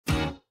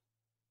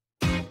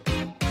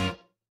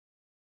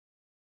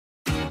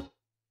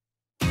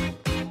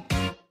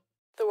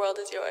The world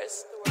is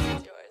yours. The world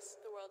is yours.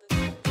 The world is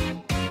yours.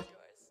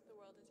 The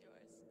world is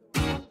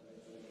yours.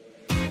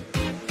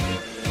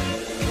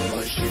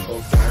 My shit go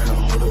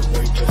down, hold the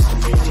weight just to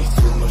meet me.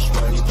 Too much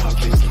money,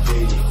 pockets get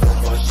big. 4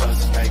 5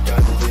 shots, I got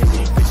the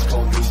limit. Bitch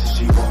call me, so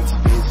she wants to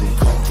visit.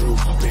 Come through,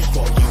 bitch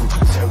for you.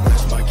 10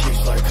 reps, my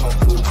kicks like kung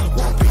fu.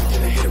 One beat,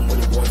 then I hit him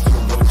with it 1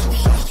 2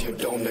 shots till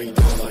don't lay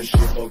down. My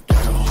shit go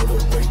down, hold the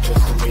weight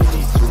just to meet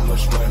me. Too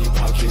much money,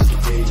 pockets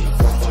get big.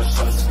 4 5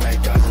 shots, I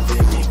got the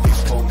limit.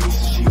 Bitch call me,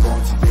 so she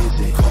wants to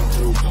visit. Come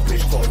through,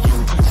 bitch for you.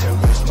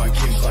 10 reps, my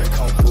kicks like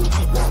kung fu.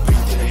 One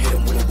beat, then I hit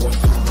him with it 1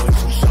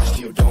 2 shots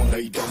till don't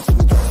lay down.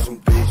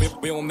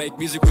 We don't make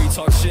music, we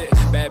talk shit.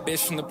 Bad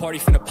bitch from the party,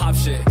 finna pop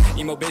shit.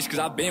 Emo bitch, cause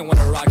I been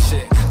wanna rock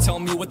shit. Tell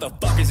me what the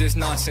fuck is this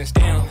nonsense?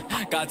 Damn,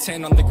 got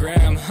 10 on the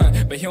gram,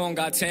 but he don't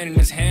got 10 in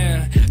his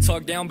hand.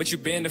 Talk down, but you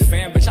been the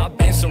fan, bitch. I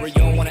been sorry,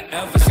 you don't wanna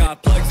ever.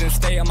 Got plugs and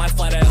stay on my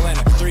flight to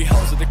Atlanta. 3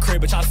 hoes at the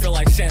crib, bitch, I feel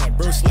like Santa.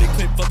 Bruce Lee,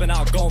 clip flipping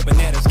out, going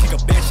bananas. Kick a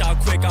bitch out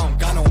quick, I don't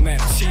got no man.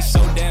 She's so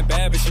damn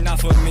bad, but she not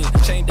for me.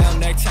 Chain down,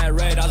 necktie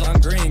red, eyes on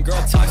green.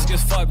 Girl toxic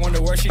as fuck,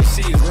 wonder where she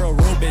sees. Real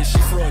rude bitch, she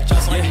for real,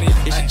 just like me.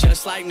 Is she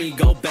just like me?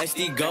 Go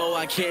bestie, go.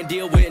 I can't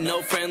deal with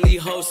no friendly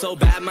hoe. So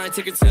bad, mind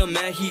take her to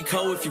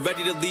Mexico. If you're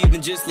ready to leave,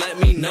 then just let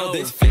me know.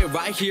 This fit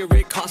right here,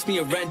 it cost me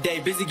a rent day.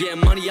 Busy getting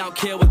money, I don't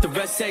care what the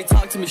rest say.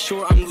 Talk to me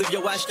short, I'ma live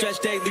your ass stretch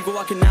day. Leave her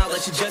walking out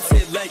like she just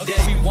hit leg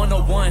day. We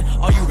 101,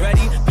 are you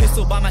ready?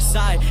 Pistol by my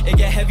side, it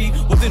get heavy.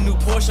 With a new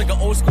Porsche like an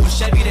old school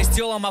Chevy. They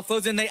steal all my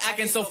flows and they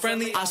acting so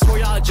friendly. I swear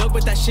y'all a joke,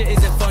 but that shit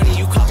isn't funny.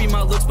 You copy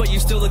my looks, but you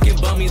still looking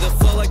bummy. The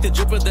flow like the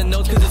drip of the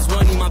notes, cause it's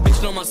runny. My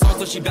bitch know my song,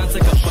 so she bounce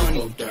like a bunny.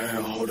 Slow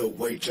down, hold the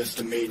weight just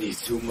a minute.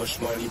 Too much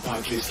money,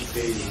 pockets get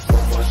big. 4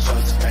 5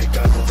 shots, I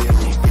got the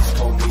limit. Bitch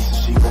call me, so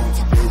she wants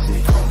to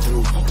visit. Come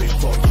through, bitch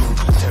for you.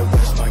 10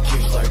 reps, my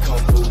kicks like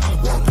kung fu.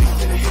 One beat,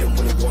 then I hit him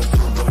with a 1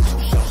 2